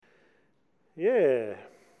Yeah.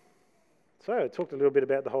 So I talked a little bit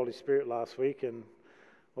about the Holy Spirit last week, and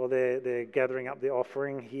while they're gathering up the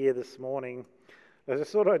offering here this morning, I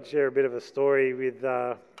just thought I'd share a bit of a story with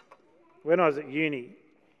when I was at uni.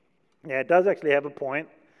 Yeah, it does actually have a point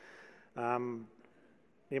in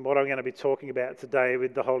what I'm going to be talking about today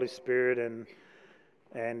with the Holy Spirit,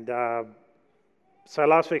 and so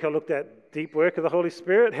last week I looked at deep work of the Holy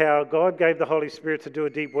Spirit, how God gave the Holy Spirit to do a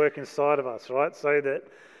deep work inside of us, right? So that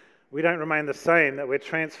we don't remain the same, that we're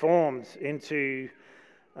transformed into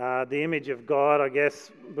the image of God. I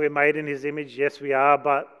guess we're made in His image, yes we are,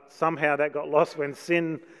 but somehow that got lost when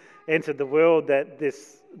sin entered the world, that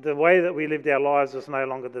the way that we lived our lives was no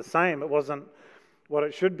longer the same. It wasn't what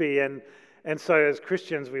it should be, and so as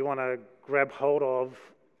Christians we want to grab hold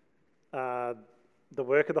of the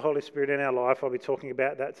work of the Holy Spirit in our life. I'll be talking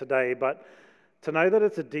about that today, but to know that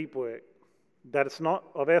it's a deep work, that it's not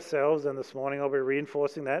of ourselves, and this morning I'll be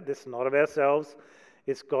reinforcing that. This is not of ourselves,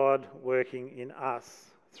 it's God working in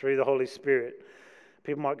us through the Holy Spirit.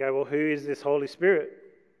 People might go, well, who is this Holy Spirit?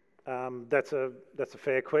 That's a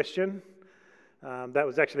fair question. That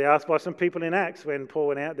was actually asked by some people in Acts when Paul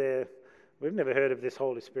went out there. We've never heard of this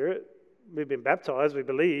Holy Spirit. We've been baptized, we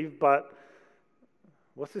believe, but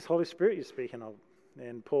what's this Holy Spirit you're speaking of?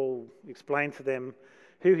 And Paul explained to them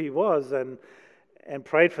who he was and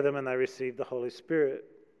prayed for them, and they received the Holy Spirit.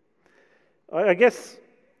 I guess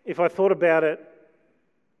if I thought about it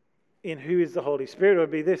in who is the Holy Spirit, it would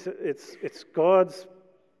be this. It's God's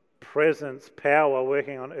presence, power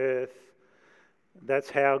working on earth. That's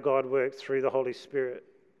how God works, through the Holy Spirit.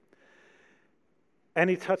 And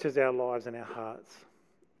He touches our lives and our hearts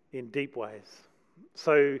in deep ways.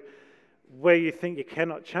 So where you think you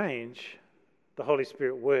cannot change, the Holy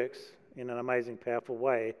Spirit works in an amazing, powerful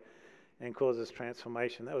way and causes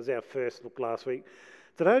transformation. That was our first look last week.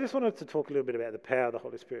 Today I just wanted to talk a little bit about the power of the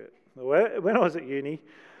Holy Spirit. When I was at uni,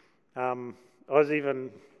 I was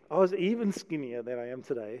even skinnier than I am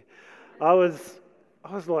today. I was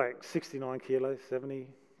like 69 kilos,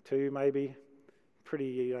 72 maybe,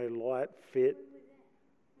 pretty light, fit.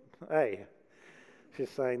 Hey, she's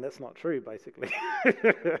saying that's not true, basically.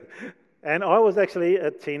 And I was actually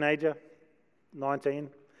a teenager, 19,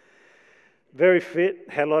 very fit,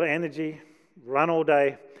 had a lot of energy, run all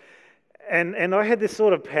day, and I had this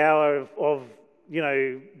sort of power of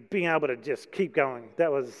being able to just keep going.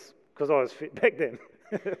 That was because I was fit back then.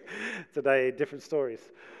 Today, different stories.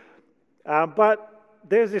 But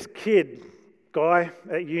there's this guy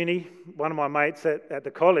at uni, one of my mates at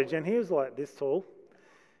the college, and he was like this tall,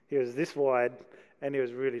 he was this wide, and he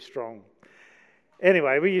was really strong.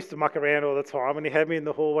 Anyway, we used to muck around all the time, and he had me in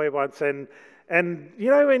the hallway once, and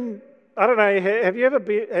when, I don't know, have you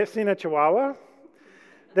ever seen a Chihuahua?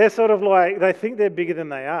 They're sort of like, they think they're bigger than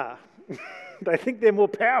they are. They think they're more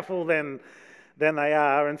powerful than they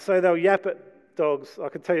are, and so they'll yap at dogs. I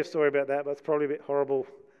could tell you a story about that, but it's probably a bit horrible.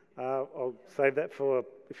 I'll save that for,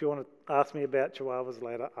 if you want to ask me about Chihuahuas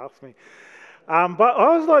later, ask me. But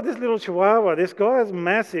I was like this little Chihuahua. This guy is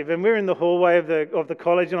massive, and we're in the hallway of the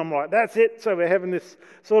college, and I'm like, that's it. So we're having this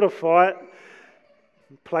sort of fight,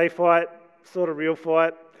 play fight, sort of real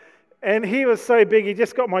fight. And he was so big, he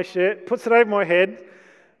just got my shirt, puts it over my head,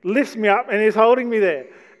 lifts me up, and he's holding me there.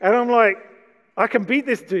 And I'm like, I can beat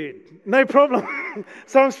this dude, no problem.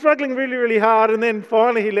 So I'm struggling really, really hard, and then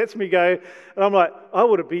finally he lets me go, and I'm like, I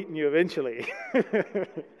would have beaten you eventually.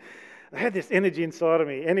 I had this energy inside of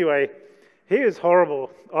me. Anyway, he was horrible.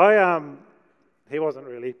 He wasn't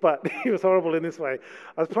really, but he was horrible in this way.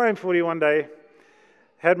 I was playing footy one day,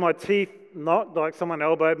 had my teeth knocked, like someone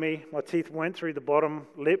elbowed me. My teeth went through the bottom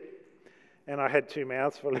lip, and I had two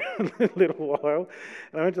mouths for a little while.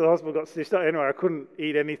 And I went to the hospital, got stitched up. Anyway, I couldn't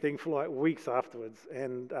eat anything for like weeks afterwards.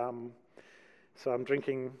 And so I'm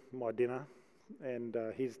drinking my dinner, and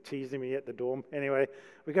he's teasing me at the dorm. Anyway,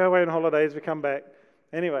 we go away on holidays, we come back.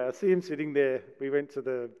 Anyway, I see him sitting there. We went to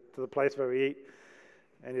the place where we eat,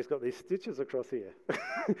 and he's got these stitches across here.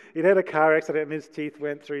 He'd had a car accident, and his teeth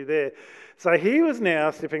went through there. So he was now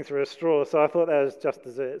sipping through a straw, so I thought that was just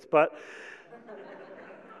desserts. But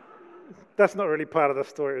that's not really part of the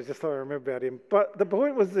story. It was just something I remember about him. But the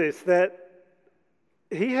point was this, that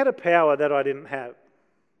he had a power that I didn't have.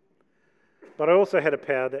 But I also had a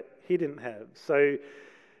power that he didn't have. So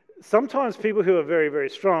sometimes people who are very, very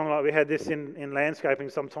strong, like we had this in landscaping,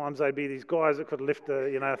 sometimes they'd be these guys that could lift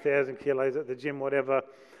 1,000 kilos at the gym, whatever.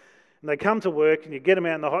 And they come to work, and you get them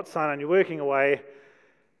out in the hot sun, and you're working away,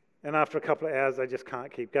 and after a couple of hours, they just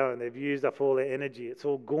can't keep going. They've used up all their energy. It's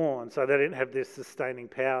all gone. So they didn't have this sustaining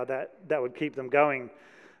power that would keep them going.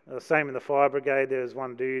 Same in the fire brigade. There was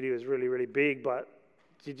one dude, he was really, really big, but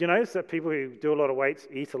did you notice that people who do a lot of weights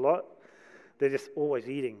eat a lot? they're just always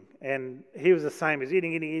eating. And he was the same, as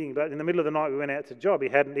eating, but in the middle of the night we went out to job, he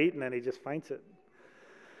hadn't eaten and he just fainted.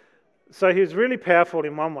 So he was really powerful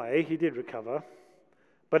in one way, he did recover,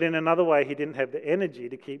 but in another way he didn't have the energy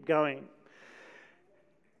to keep going.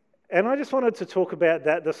 And I just wanted to talk about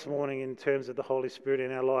that this morning in terms of the Holy Spirit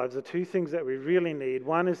in our lives. The two things that we really need,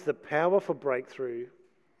 one is the power for breakthrough,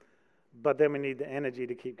 but then we need the energy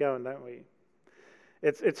to keep going, don't we?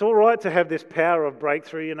 It's all right to have this power of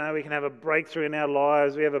breakthrough. You know, we can have a breakthrough in our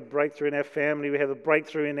lives, we have a breakthrough in our family, we have a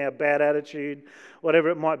breakthrough in our bad attitude, whatever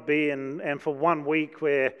it might be. And for 1 week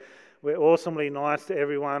we're awesomely nice to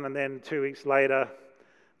everyone, and then 2 weeks later,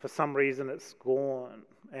 for some reason, it's gone.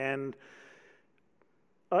 And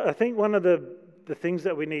I think one of the things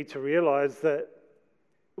that we need to realize, that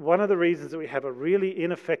one of the reasons that we have a really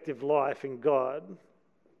ineffective life in God,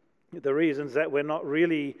 the reasons that we're not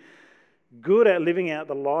really good at living out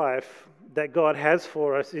the life that God has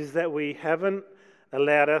for us, is that we haven't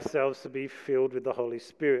allowed ourselves to be filled with the Holy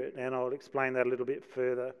Spirit. And I'll explain that a little bit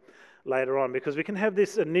further later on, because we can have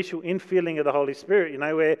this initial infilling of the Holy Spirit, you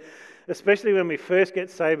know, where especially when we first get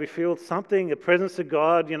saved, we feel something, the presence of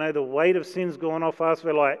God, you know, the weight of sin's gone off us.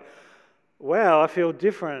 We're like, wow, I feel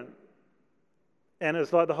different. And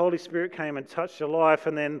it's like the Holy Spirit came and touched your life,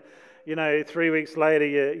 and then, you know, 3 weeks later,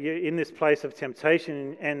 you're in this place of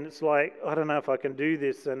temptation, and it's like, I don't know if I can do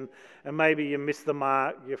this, and maybe you miss the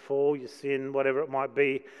mark, you fall, you sin, whatever it might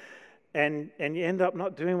be, and you end up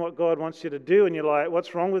not doing what God wants you to do, and you're like,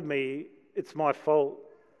 what's wrong with me? It's my fault.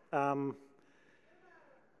 I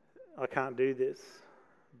can't do this.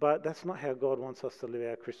 But that's not how God wants us to live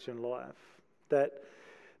our Christian life. That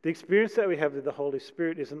the experience that we have with the Holy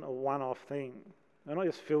Spirit isn't a one-off thing. We're not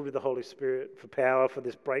just filled with the Holy Spirit for power, for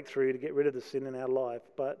this breakthrough, to get rid of the sin in our life,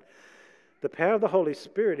 but the power of the Holy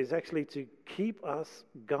Spirit is actually to keep us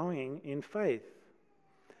going in faith.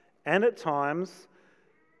 And at times,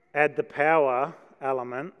 add the power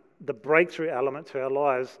element, the breakthrough element to our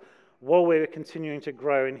lives while we're continuing to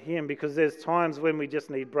grow in Him, because there's times when we just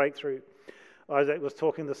need breakthrough. Isaac was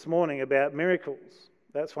talking this morning about miracles.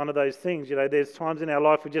 That's one of those things, you know, there's times in our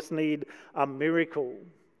life we just need a miracle.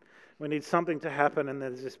 We need something to happen, and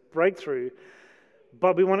there's this breakthrough,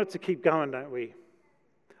 but we want it to keep going, don't we?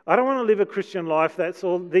 I don't want to live a Christian life that's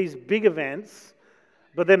all these big events,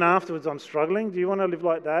 but then afterwards I'm struggling. Do you want to live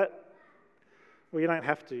like that? Well, you don't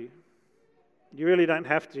have to. You really don't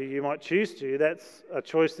have to. You might choose to. That's a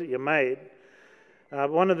choice that you made.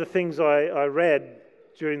 One of the things I read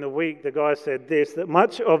during the week, the guy said this, that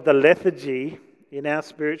much of the lethargy in our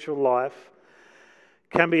spiritual life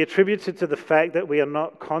can be attributed to the fact that we are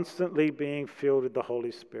not constantly being filled with the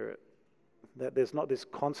Holy Spirit, that there's not this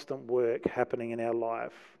constant work happening in our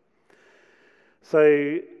life.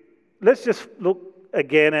 So let's just look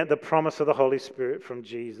again at the promise of the Holy Spirit from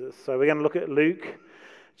Jesus. So we're going to look at Luke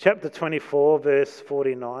chapter 24, verse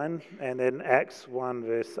 49, and then Acts 1,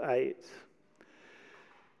 verse 8.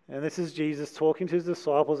 And this is Jesus talking to his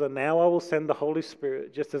disciples, and now I will send the Holy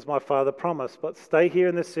Spirit, just as my Father promised. But stay here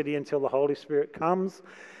in the city until the Holy Spirit comes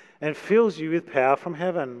and fills you with power from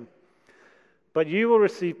heaven. But you will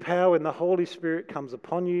receive power when the Holy Spirit comes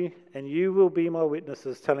upon you, and you will be my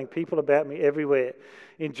witnesses, telling people about me everywhere,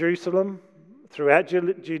 in Jerusalem, throughout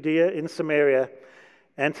Judea, in Samaria,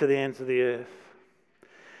 and to the ends of the earth.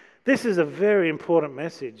 This is a very important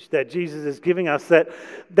message that Jesus is giving us, that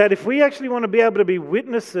if we actually want to be able to be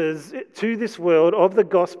witnesses to this world of the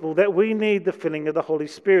gospel, that we need the filling of the Holy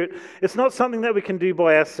Spirit. It's not something that we can do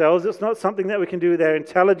by ourselves. It's not something that we can do with our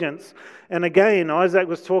intelligence. And again, Isaac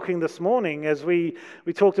was talking this morning, as we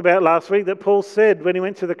talked about last week, that Paul said when he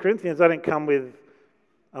went to the Corinthians, I didn't come with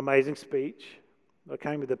amazing speech. I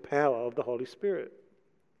came with the power of the Holy Spirit.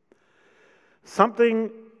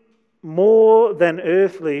 Something more than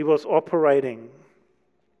earthly was operating.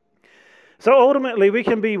 So ultimately we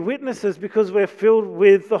can be witnesses because we're filled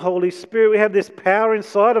with the Holy Spirit. We have this power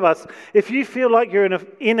inside of us. If you feel like you're an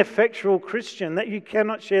ineffectual Christian, that you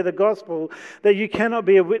cannot share the gospel, that you cannot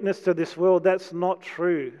be a witness to this world, that's not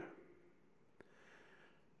true.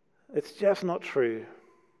 It's just not true.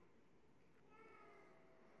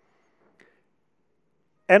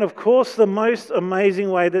 And of course, the most amazing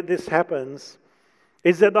way that this happens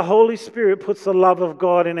is that the Holy Spirit puts the love of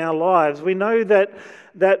God in our lives. We know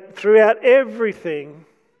that throughout everything,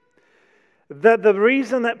 that the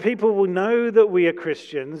reason that people will know that we are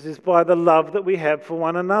Christians is by the love that we have for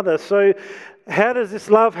one another. So how does this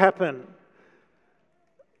love happen?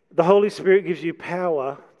 The Holy Spirit gives you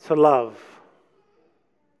power to love.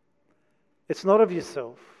 It's not of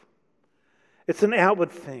yourself. It's an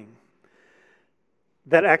outward thing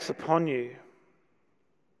that acts upon you.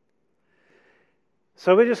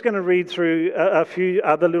 So we're just going to read through a few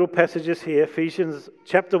other little passages here. Ephesians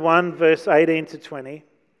chapter 1, verse 18 to 20.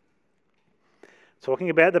 Talking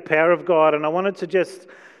about the power of God. And I wanted to just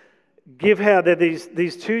give how there are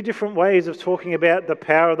these two different ways of talking about the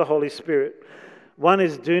power of the Holy Spirit. One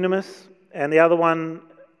is dunamis, and the other one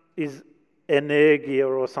is energia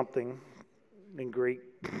or something in Greek.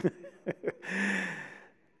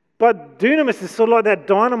 But dunamis is sort of like that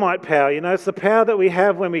dynamite power, it's the power that we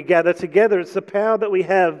have when we gather together. It's the power that we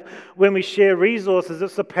have when we share resources.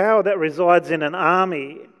 It's the power that resides in an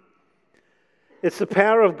army. It's the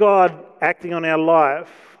power of God acting on our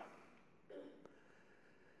life.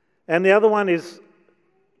 And the other one is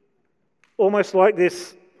almost like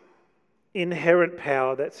this inherent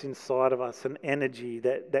power that's inside of us, an energy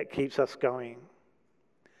that keeps us going.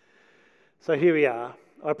 So here we are.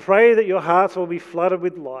 I pray that your hearts will be flooded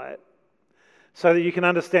with light so that you can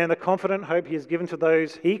understand the confident hope he has given to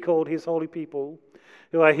those he called his holy people,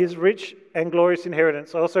 who are his rich and glorious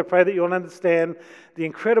inheritance. I also pray that you'll understand the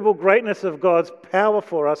incredible greatness of God's power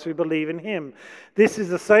for us who believe in him. This is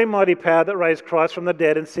the same mighty power that raised Christ from the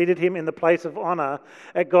dead and seated him in the place of honor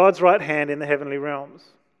at God's right hand in the heavenly realms.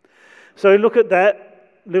 So look at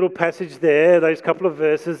that little passage there, those couple of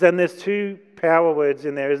verses, and there's two power words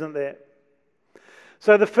in there, isn't there?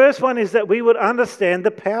 So the first one is that we would understand the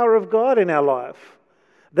power of God in our life.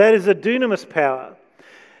 That is a dunamis power.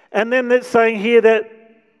 And then it's saying here that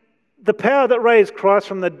the power that raised Christ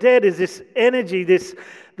from the dead is this energy, this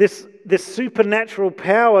supernatural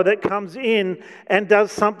power that comes in and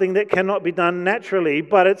does something that cannot be done naturally,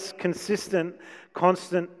 but it's consistent,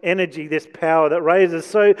 constant energy, this power that raises.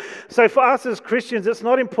 So for us as Christians, it's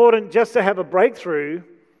not important just to have a breakthrough.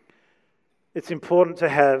 It's important to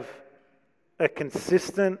have a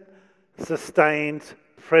consistent, sustained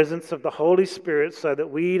presence of the Holy Spirit so that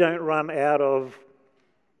we don't run out of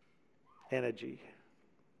energy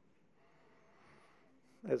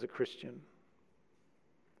as a Christian.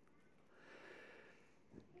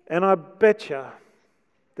 And I bet you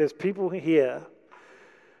there's people here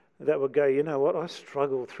that would go, you know what, I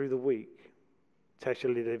struggle through the week to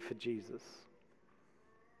actually live for Jesus.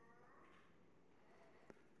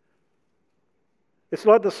 It's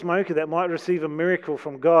like the smoker that might receive a miracle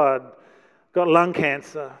from God, got lung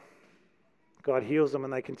cancer. God heals them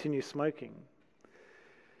and they continue smoking.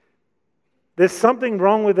 There's something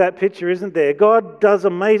wrong with that picture, isn't there? God does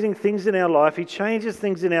amazing things in our life. He changes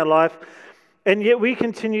things in our life, and yet we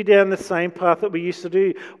continue down the same path that we used to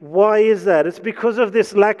do. Why is that? It's because of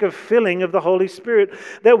this lack of filling of the Holy Spirit,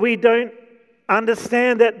 that we don't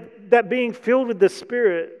understand that being filled with the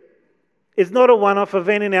Spirit is not a one-off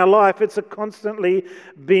event in our life. It's a constantly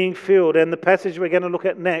being filled. And the passage we're going to look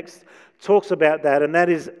at next talks about that, and that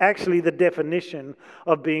is actually the definition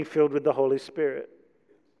of being filled with the Holy Spirit.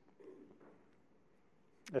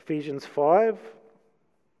 Ephesians 5,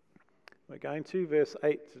 we're going to verse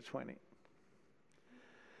 8 to 20.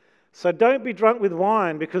 So don't be drunk with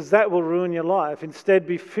wine, because that will ruin your life. Instead,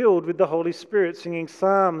 be filled with the Holy Spirit, singing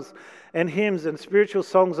psalms and hymns and spiritual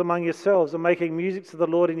songs among yourselves, and making music to the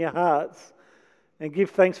Lord in your hearts. And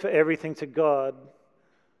give thanks for everything to God,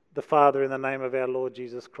 the Father, in the name of our Lord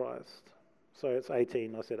Jesus Christ. So it's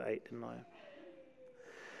 18. I said 8, didn't I?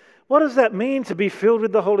 What does that mean, to be filled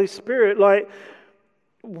with the Holy Spirit?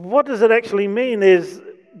 What does it actually mean?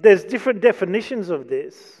 There's different definitions of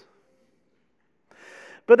this.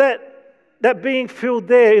 But that being filled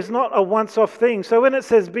there is not a once-off thing. So when it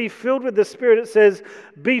says be filled with the Spirit, it says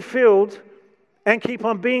be filled and keep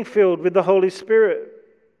on being filled with the Holy Spirit.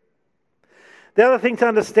 The other thing to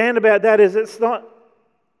understand about that is it's not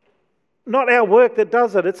our work that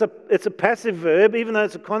does it. It's a passive verb, even though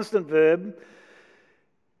it's a constant verb.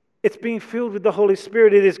 It's being filled with the Holy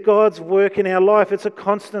Spirit. It is God's work in our life. It's a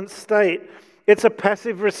constant state. It's a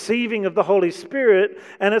passive receiving of the Holy Spirit,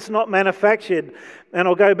 and it's not manufactured. And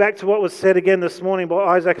I'll go back to what was said again this morning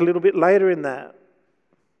by Isaac a little bit later in that.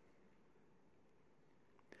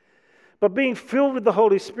 But being filled with the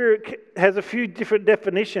Holy Spirit has a few different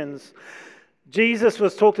definitions. Jesus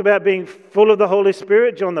was talked about being full of the Holy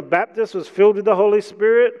Spirit. John the Baptist was filled with the Holy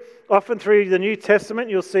Spirit. Often through the New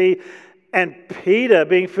Testament, you'll see and Peter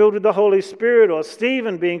being filled with the Holy Spirit, or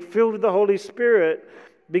Stephen being filled with the Holy Spirit,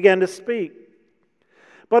 began to speak.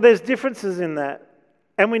 But there's differences in that,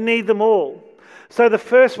 and we need them all. So the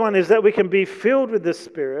first one is that we can be filled with the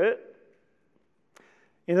Spirit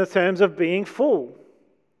in the terms of being full.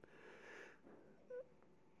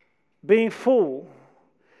 Being full.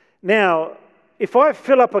 Now, if I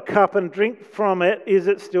fill up a cup and drink from it, is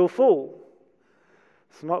it still full?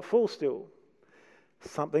 It's not full still.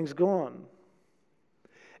 Something's gone.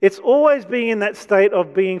 It's always being in that state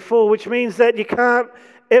of being full, which means that you can't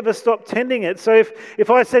ever stop tending it. So if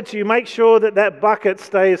I said to you, make sure that that bucket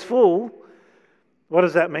stays full, what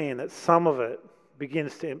does that mean? That some of it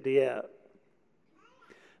begins to empty out.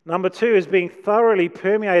 Number 2 is being thoroughly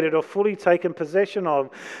permeated or fully taken possession of.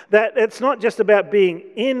 That it's not just about being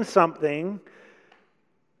in something,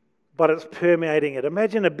 but it's permeating it.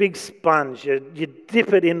 Imagine a big sponge. You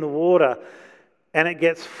dip it in the water and it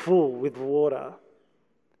gets full with water.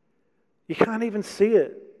 You can't even see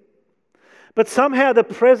it. But somehow the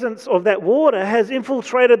presence of that water has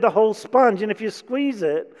infiltrated the whole sponge, and if you squeeze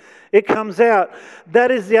it, it comes out.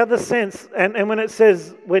 That is the other sense. And when it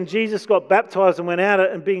says, when Jesus got baptized and went out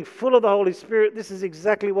and being full of the Holy Spirit, this is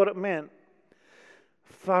exactly what it meant.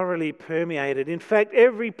 Thoroughly permeated. In fact,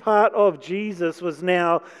 every part of Jesus was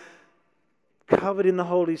now covered in the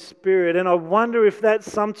Holy Spirit. And I wonder if that's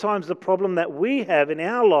sometimes the problem that we have in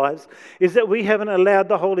our lives, is that we haven't allowed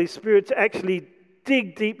the Holy Spirit to actually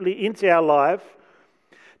dig deeply into our life,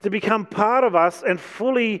 to become part of us and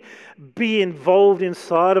fully be involved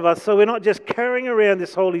inside of us. So we're not just carrying around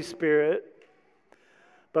this Holy Spirit,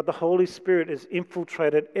 but the Holy Spirit has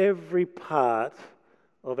infiltrated every part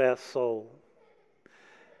of our soul.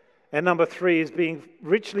 And number 3 is being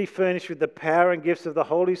richly furnished with the power and gifts of the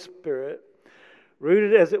Holy Spirit,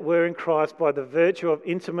 rooted as it were in Christ by the virtue of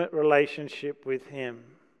intimate relationship with Him.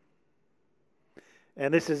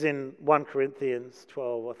 And this is in 1 Corinthians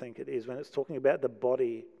 12, I think it is, when it's talking about the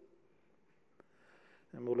body.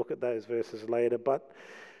 And we'll look at those verses later. But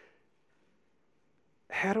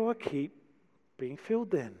how do I keep being filled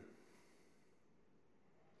then?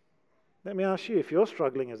 Let me ask you, if you're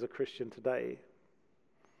struggling as a Christian today,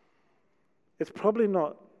 it's probably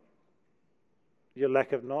not your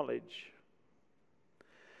lack of knowledge.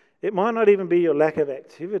 It might not even be your lack of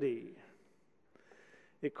activity.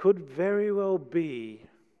 It could very well be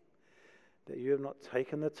that you have not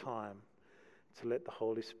taken the time to let the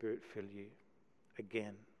Holy Spirit fill you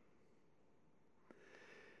again.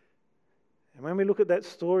 And when we look at that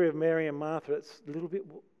story of Mary and Martha, it's a little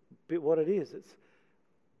bit what it is.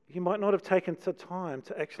 You might not have taken the time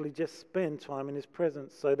to actually just spend time in His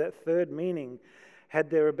presence. So that third meaning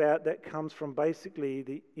had thereabout that comes from basically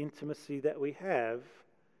the intimacy that we have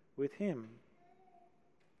with Him.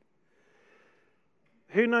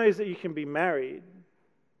 Who knows that you can be married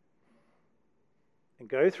and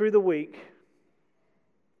go through the week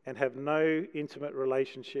and have no intimate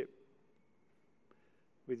relationship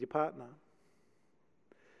with your partner?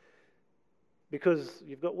 Because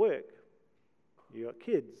you've got work, you've got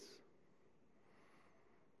kids,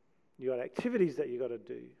 you've got activities that you've got to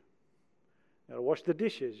do. You've got to wash the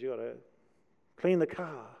dishes, you've got to clean the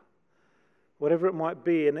car, whatever it might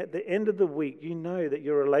be. And at the end of the week, you know that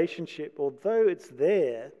your relationship, although it's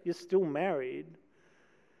there, you're still married,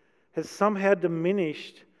 has somehow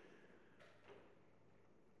diminished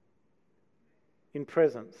in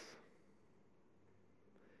presence.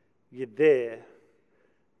 You're there,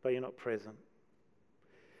 but you're not present.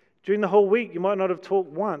 During the whole week, you might not have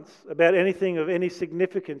talked once about anything of any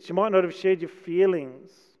significance. You might not have shared your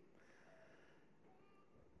feelings.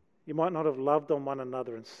 You might not have loved on one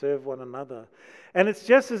another and served one another. And it's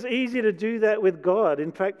just as easy to do that with God.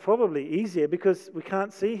 In fact, probably easier, because we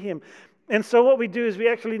can't see Him. And so what we do is we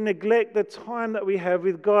actually neglect the time that we have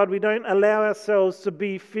with God. We don't allow ourselves to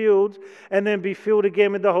be filled and then be filled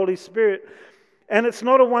again with the Holy Spirit. And it's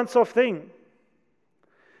not a once-off thing.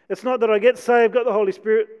 It's not that I get saved, got the Holy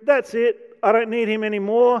Spirit, that's it. I don't need Him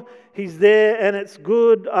anymore. He's there and it's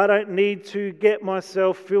good. I don't need to get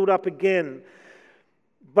myself filled up again.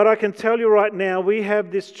 But I can tell you right now, we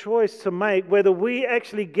have this choice to make whether we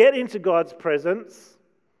actually get into God's presence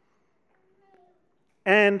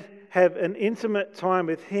and have an intimate time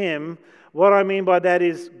with Him. What I mean by that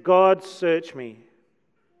is, God, search me.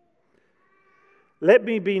 Let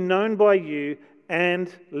me be known by You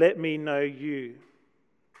and let me know You.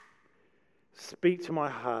 Speak to my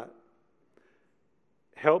heart.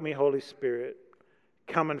 Help me, Holy Spirit.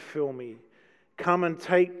 Come and fill me. Come and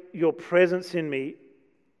take Your presence in me.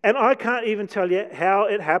 And I can't even tell you how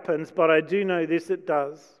it happens, but I do know this, it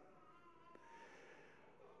does.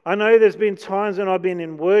 I know there's been times when I've been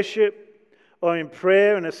in worship or in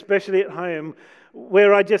prayer, and especially at home,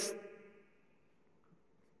 where I just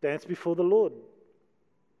dance before the Lord,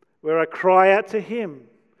 where I cry out to Him,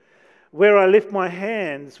 where I lift my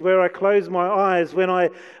hands, where I close my eyes, when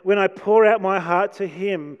I pour out my heart to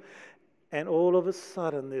Him, and all of a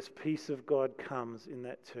sudden this peace of God comes in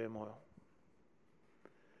that turmoil.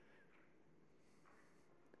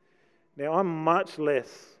 Now, I'm much less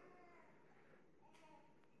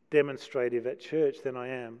demonstrative at church than I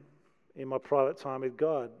am in my private time with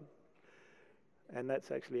God. And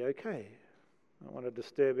that's actually okay. I don't want to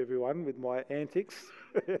disturb everyone with my antics.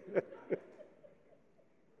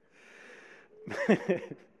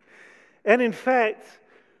 And in fact,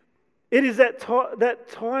 it is that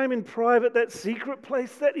time in private, that secret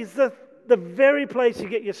place, that is the very place you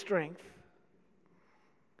get your strength.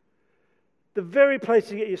 The very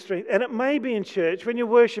place you get your strength. And it may be in church when you're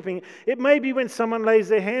worshipping. It may be when someone lays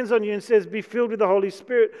their hands on you and says, be filled with the Holy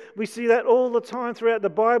Spirit. We see that all the time throughout the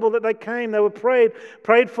Bible, that they came, they were prayed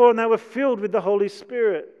for, and they were filled with the Holy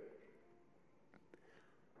Spirit.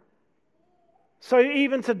 So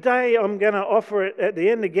even today, I'm going to offer it at the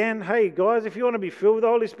end again. Hey guys, if you want to be filled with the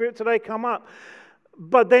Holy Spirit today, come up.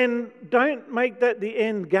 But then don't make that the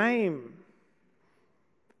end game.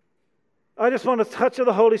 I just want to touch of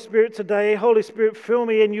the Holy Spirit today. Holy Spirit, fill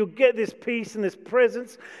me, and you'll get this peace and this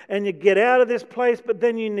presence, and you get out of this place, but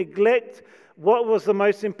then you neglect what was the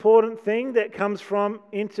most important thing that comes from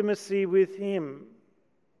intimacy with Him.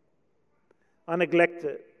 I neglect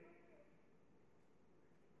it.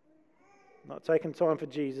 Not taking time for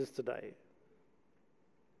Jesus today.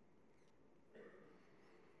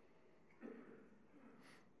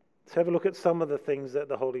 Let's have a look at some of the things that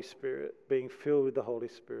the Holy Spirit, being filled with the Holy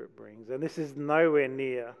Spirit, brings. And this is nowhere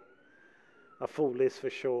near a full list for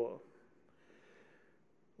sure.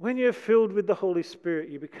 When you're filled with the Holy Spirit,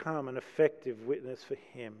 you become an effective witness for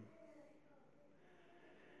Him.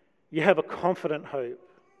 You have a confident hope.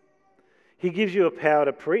 He gives you a power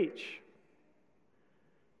to preach.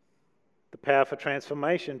 The power for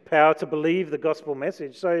transformation, power to believe the gospel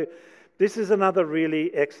message. So this is another really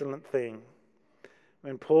excellent thing.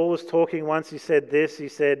 When Paul was talking once, he said this, he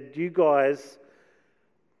said, you guys,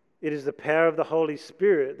 it is the power of the Holy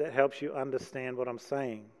Spirit that helps you understand what I'm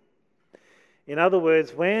saying. In other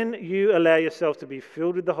words, when you allow yourself to be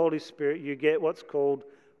filled with the Holy Spirit, you get what's called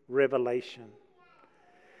revelation.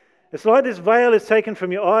 It's like this veil is taken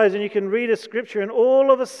from your eyes and you can read a scripture and all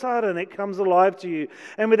of a sudden it comes alive to you.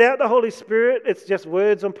 And without the Holy Spirit, it's just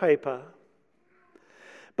words on paper.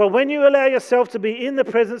 But when you allow yourself to be in the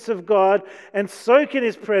presence of God and soak in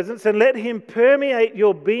His presence and let Him permeate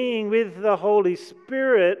your being with the Holy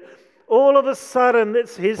Spirit, all of a sudden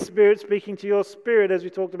it's His Spirit speaking to your spirit, as we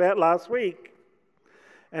talked about last week.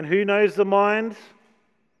 And who knows the mind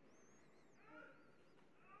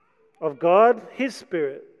of God? His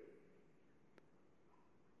Spirit.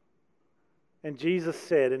 And Jesus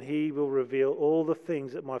said, and He will reveal all the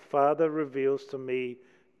things that my Father reveals to me,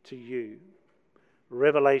 to you.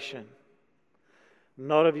 Revelation.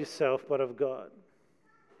 Not of yourself, but of God.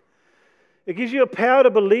 It gives you a power to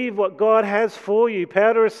believe what God has for you,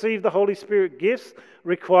 power to receive the Holy Spirit gifts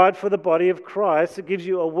required for the body of Christ. It gives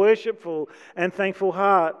you a worshipful and thankful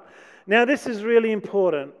heart. Now, this is really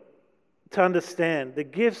important to understand. The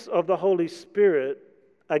gifts of the Holy Spirit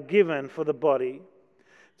are given for the body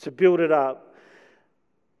to build it up.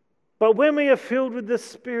 But when we are filled with the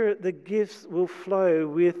Spirit, the gifts will flow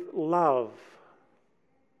with love.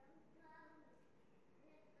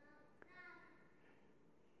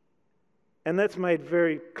 And that's made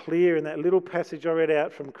very clear in that little passage I read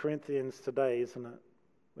out from Corinthians today, isn't it?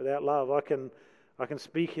 Without love, I can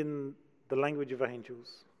speak in the language of angels.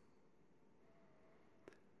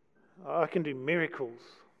 I can do miracles.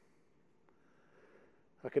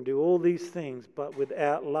 I can do all these things, but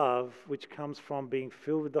without love, which comes from being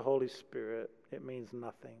filled with the Holy Spirit, it means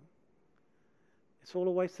nothing. It's all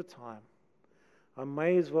a waste of time. I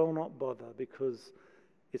may as well not bother because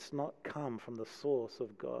it's not come from the source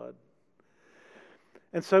of God.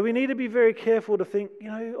 And so we need to be very careful to think,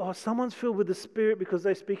 someone's filled with the Spirit because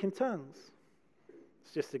they speak in tongues.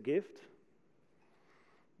 It's just a gift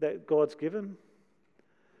that God's given.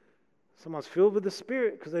 Someone's filled with the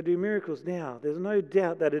Spirit because they do miracles. Now, there's no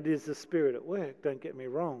doubt that it is the Spirit at work, don't get me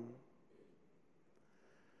wrong.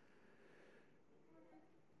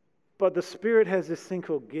 But the Spirit has this thing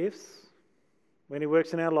called gifts when He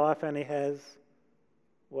works in our life, and He has,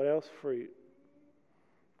 what else? Fruit.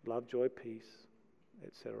 Love, joy, peace,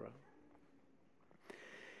 etc.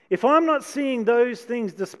 If I'm not seeing those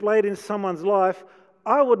things displayed in someone's life,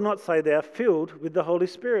 I would not say they are filled with the Holy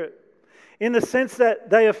Spirit. In the sense that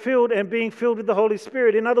they are filled and being filled with the Holy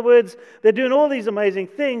Spirit. In other words, they're doing all these amazing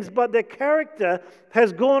things, but their character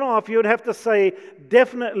has gone off. You would have to say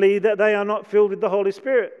definitely that they are not filled with the Holy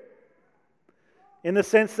Spirit. In the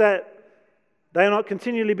sense that they are not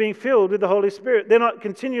continually being filled with the Holy Spirit. They're not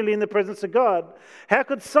continually in the presence of God. How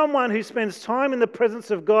could someone who spends time in the presence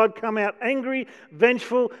of God come out angry,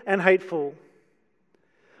 vengeful, and hateful?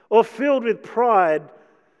 Or filled with pride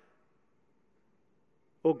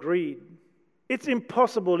or greed? It's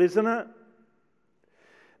impossible, isn't it?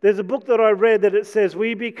 There's a book that I read that it says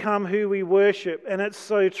we become who we worship, and it's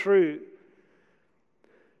so true.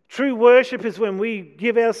 True worship is when we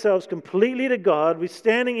give ourselves completely to God, we're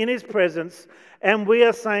standing in His presence, and we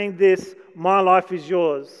are saying this, my life is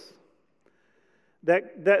yours.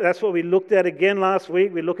 That's what we looked at again last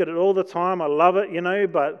week. We look at it all the time. I love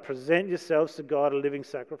it, but present yourselves to God a living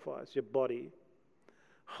sacrifice, your body,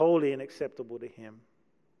 holy and acceptable to Him.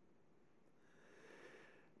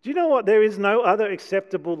 Do you know what? There is no other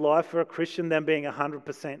acceptable life for a Christian than being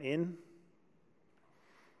 100% in.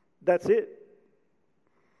 That's it.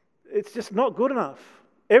 It's just not good enough.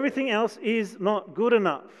 Everything else is not good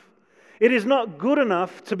enough. It is not good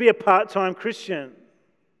enough to be a part-time Christian.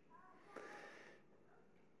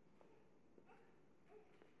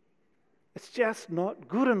 It's just not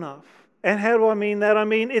good enough. And how do I mean that? I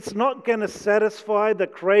mean, it's not going to satisfy the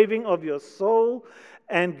craving of your soul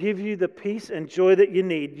and give you the peace and joy that you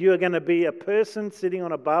need. You are going to be a person sitting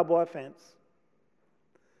on a barbed wire fence,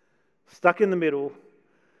 stuck in the middle,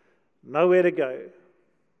 nowhere to go.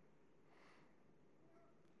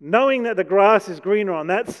 Knowing that the grass is greener on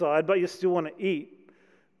that side, but you still want to eat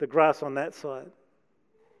the grass on that side.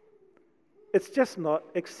 It's just not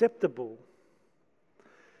acceptable.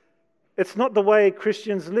 It's not the way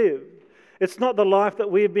Christians live. It's not the life that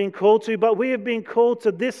we have been called to, but we have been called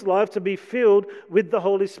to this life to be filled with the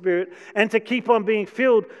Holy Spirit and to keep on being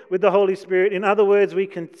filled with the Holy Spirit. In other words, we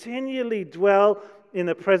continually dwell in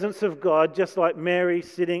the presence of God, just like Mary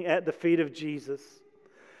sitting at the feet of Jesus.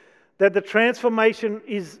 That the transformation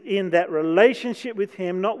is in that relationship with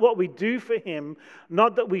Him, not what we do for Him,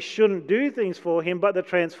 not that we shouldn't do things for Him, but the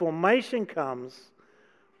transformation comes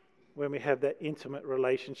when we have that intimate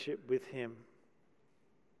relationship with Him.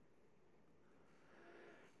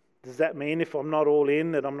 Does that mean if I'm not all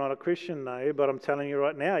in that I'm not a Christian? No, but I'm telling you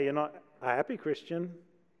right now, you're not a happy Christian.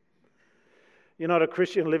 You're not a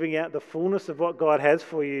Christian living out the fullness of what God has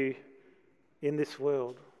for you in this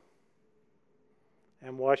world.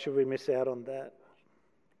 And why should we miss out on that?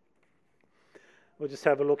 We'll just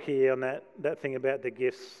have a look here on that thing about the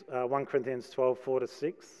gifts. 1 Corinthians 12,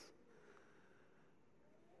 4-6.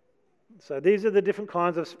 So these are the different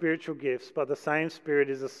kinds of spiritual gifts, but the same Spirit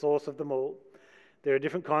is the source of them all. There are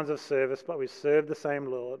different kinds of service, but we serve the same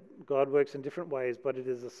Lord. God works in different ways, but it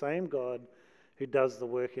is the same God who does the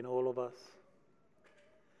work in all of us.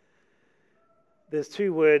 There's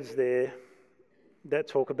two words there that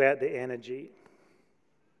talk about the energy.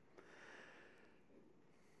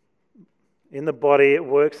 In the body, it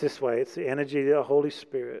works this way. It's the energy of the Holy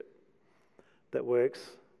Spirit that works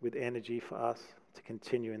with energy for us to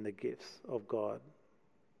continue in the gifts of God.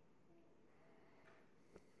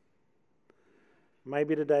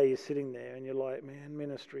 Maybe today you're sitting there and you're like, man,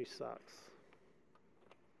 ministry sucks.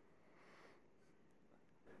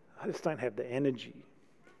 I just don't have the energy.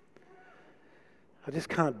 I just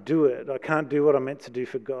can't do it. I can't do what I'm meant to do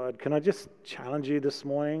for God. Can I just challenge you this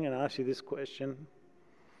morning and ask you this question?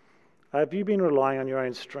 Have you been relying on your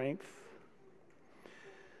own strength?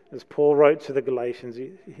 As Paul wrote to the Galatians,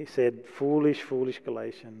 he said, foolish, foolish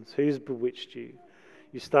Galatians, who's bewitched you?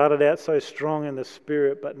 You started out so strong in the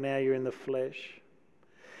Spirit, but now you're in the flesh.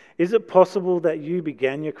 Is it possible that you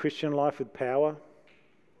began your Christian life with power?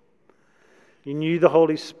 You knew the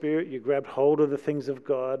Holy Spirit, you grabbed hold of the things of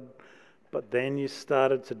God, but then you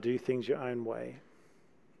started to do things your own way.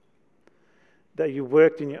 That you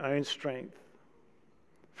worked in your own strength,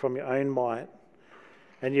 from your own might,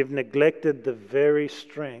 and you've neglected the very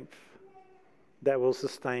strength that will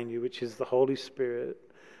sustain you, which is the Holy Spirit,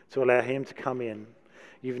 to allow Him to come in.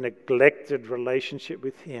 You've neglected relationship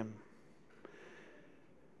with Him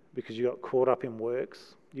because you got caught up in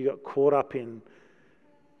works. You got caught up in,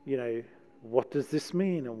 what does this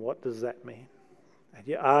mean and what does that mean? And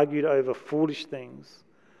you argued over foolish things,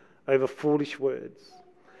 over foolish words.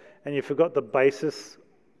 And you forgot the basis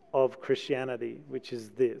of Christianity, which is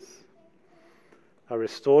this: a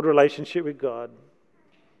restored relationship with God,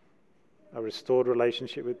 a restored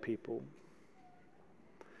relationship with people.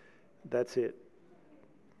 That's it.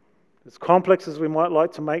 As complex as we might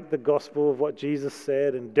like to make the gospel of what Jesus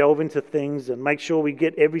said and delve into things and make sure we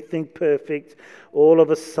get everything perfect, all of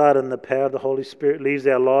a sudden the power of the Holy Spirit leaves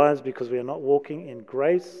our lives because we are not walking in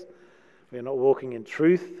grace, we are not walking in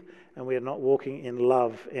truth, and we are not walking in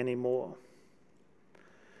love anymore.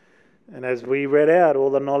 And as we read out, all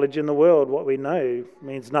the knowledge in the world, what we know,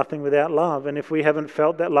 means nothing without love. And if we haven't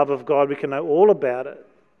felt that love of God, we can know all about it.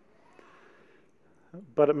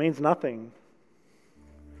 But it means nothing.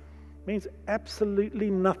 It means absolutely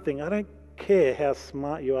nothing. I don't care how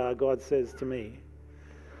smart you are, God says to me.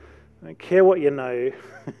 I don't care what you know.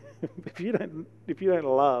 If you don't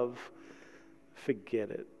love, forget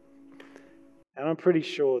it. And I'm pretty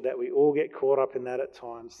sure that we all get caught up in that at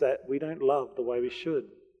times, that we don't love the way we should.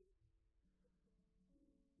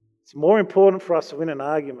 It's more important for us to win an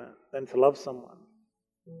argument than to love someone.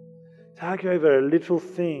 To argue over a little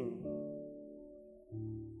thing.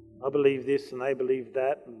 I believe this and they believe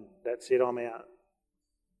that, and that's it, I'm out.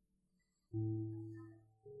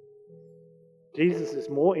 Jesus is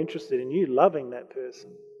more interested in you loving that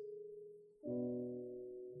person.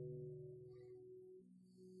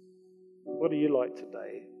 What are you like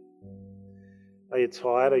today? Are you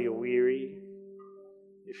tired? Are you weary?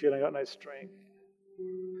 You feel like got no strength?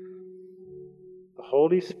 The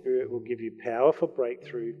Holy Spirit will give you power for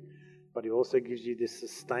breakthrough, but He also gives you this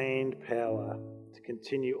sustained power to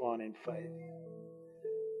continue on in faith.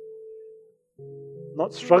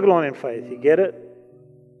 Not struggle on in faith, you get it?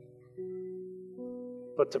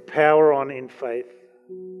 But to power on in faith.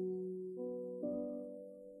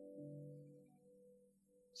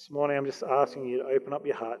 This morning I'm just asking you to open up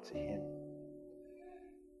your heart to Him.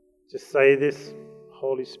 Just say this,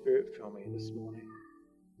 Holy Spirit, fill me this morning.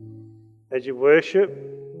 As you worship,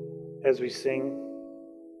 as we sing,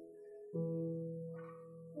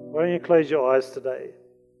 why don't you close your eyes today?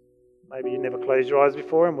 Maybe you never closed your eyes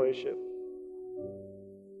before in worship.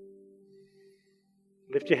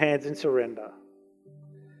 Lift your hands in surrender.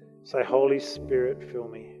 Say, Holy Spirit, fill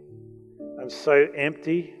me. I'm so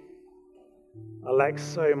empty. I lack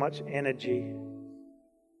so much energy.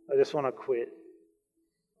 I just want to quit.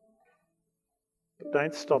 But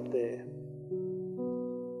don't stop there.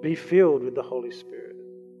 Be filled with the Holy Spirit.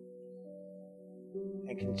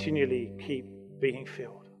 And continually keep being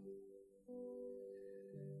filled.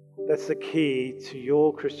 That's the key to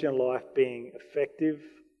your Christian life being effective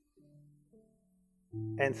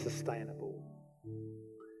and sustainable,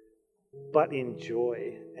 but in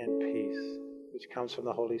joy and peace, which comes from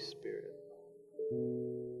the Holy Spirit.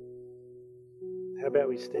 How about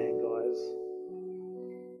we stand, guys?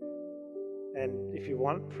 And if you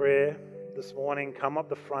want prayer this morning, come up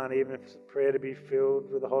the front, even if it's prayer to be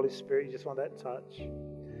filled with the Holy Spirit, you just want that touch.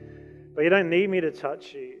 But you don't need me to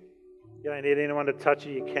touch you. You don't need anyone to touch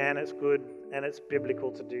you. You can, it's good, and it's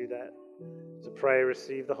biblical to do that. To pray,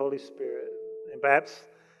 receive the Holy Spirit. And perhaps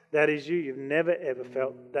that is you. You've never ever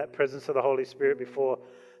felt that presence of the Holy Spirit before.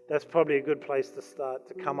 That's probably a good place to start,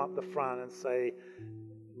 to come up the front and say,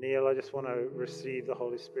 Neil, I just want to receive the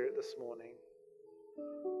Holy Spirit this morning.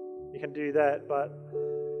 You can do that, but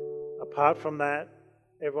apart from that,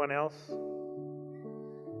 everyone else,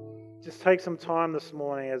 just take some time this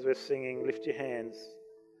morning as we're singing. Lift your hands.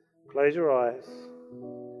 Close your eyes.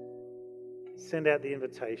 Send out the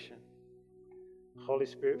invitation. Holy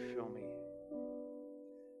Spirit, fill me.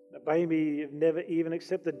 Now, maybe you've never even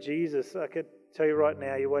accepted Jesus. I could tell you right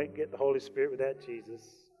now, you won't get the Holy Spirit without Jesus.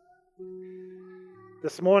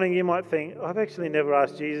 This morning you might think, I've actually never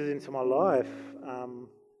asked Jesus into my life.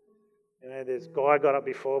 This guy got up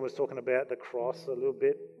before and was talking about the cross a little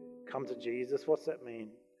bit. Come to Jesus. What's that mean?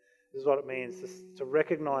 This is what it means, to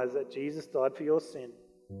recognize that Jesus died for your sin.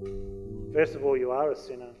 First of all, you are a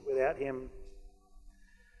sinner. Without Him,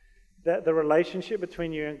 that the relationship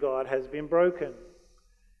between you and God has been broken.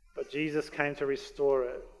 But Jesus came to restore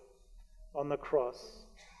it on the cross.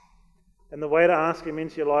 And the way to ask Him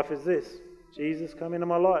into your life is this: Jesus, come into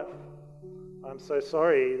my life. I'm so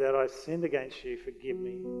sorry that I sinned against you. Forgive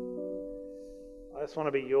me. I just want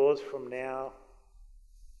to be yours from now.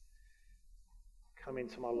 Come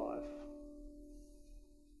into my life.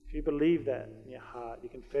 If you believe that in your heart, you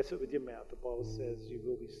confess it with your mouth, the Bible says you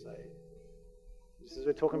will be saved. Just as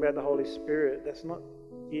we're talking about the Holy Spirit, that's not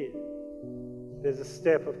it. There's a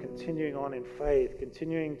step of continuing on in faith,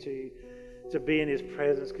 continuing to be in His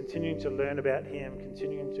presence, continuing to learn about Him,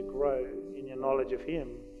 continuing to grow in your knowledge of Him.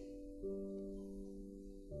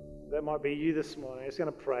 That might be you this morning. I'm just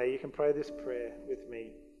going to pray. You can pray this prayer with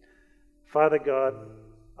me. Father God,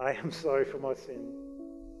 I am sorry for my sin.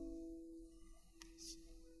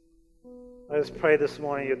 I just pray this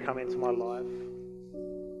morning you'll come into my life.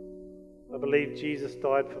 I believe Jesus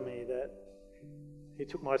died for me, that He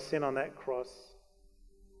took my sin on that cross.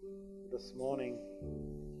 This morning,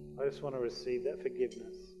 I just want to receive that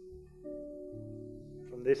forgiveness.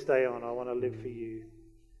 From this day on, I want to live for you,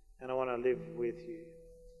 and I want to live with you.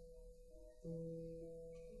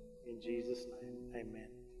 In Jesus' name, amen.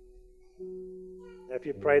 Now, if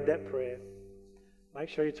you prayed that prayer, make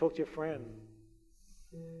sure you talk to your friend.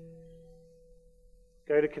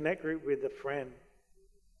 Go to Connect Group with a friend.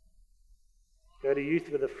 Go to youth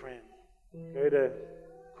with a friend. Go to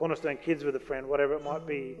Cornerstone Kids with a friend, whatever it might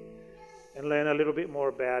be, and learn a little bit more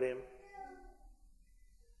about Him.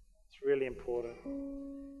 It's really important.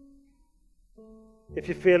 If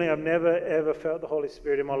you're feeling, I've never ever felt the Holy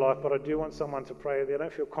Spirit in my life, but I do want someone to pray with you, I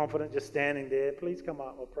don't feel confident just standing there, please come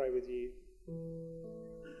up, I'll pray with you.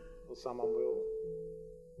 Or someone will.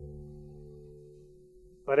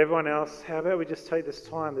 But everyone else, how about we just take this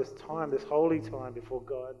holy time before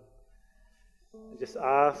God, and just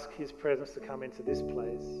ask His presence to come into this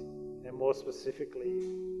place, and more specifically,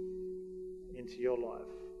 into your life,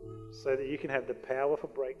 so that you can have the power for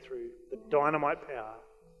breakthrough, the dynamite power,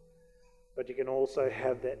 but you can also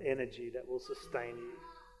have that energy that will sustain you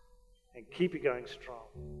and keep you going strong.